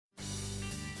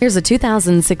Here's a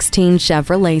 2016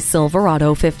 Chevrolet Silverado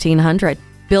 1500.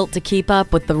 Built to keep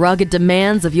up with the rugged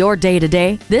demands of your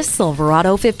day-to-day, this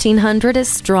Silverado 1500 is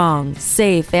strong,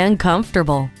 safe, and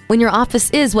comfortable. When your office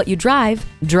is what you drive,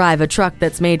 drive a truck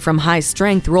that's made from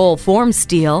high-strength roll-form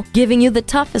steel, giving you the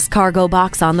toughest cargo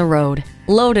box on the road.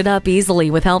 Load it up easily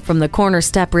with help from the corner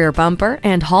step rear bumper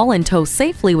and haul and tow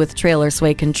safely with trailer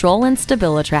sway control and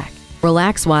StabiliTrak.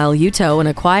 Relax while you tow in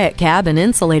a quiet cabin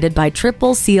insulated by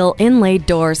triple seal inlaid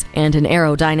doors and an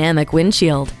aerodynamic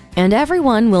windshield. And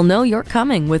everyone will know you're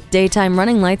coming with daytime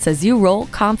running lights as you roll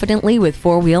confidently with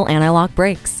four-wheel anti-lock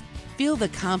brakes. Feel the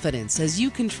confidence as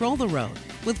you control the road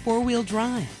with four-wheel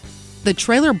drive. The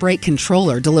trailer brake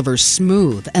controller delivers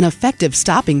smooth and effective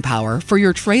stopping power for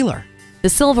your trailer. The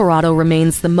Silverado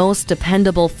remains the most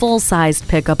dependable full-sized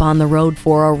pickup on the road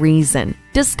for a reason.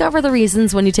 Discover the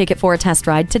reasons when you take it for a test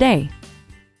ride today.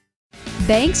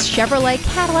 Banks Chevrolet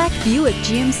Cadillac Buick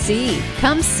GMC.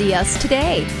 Come see us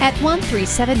today at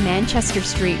 137 Manchester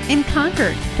Street in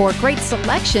Concord for great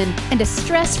selection and a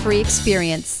stress-free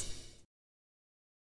experience.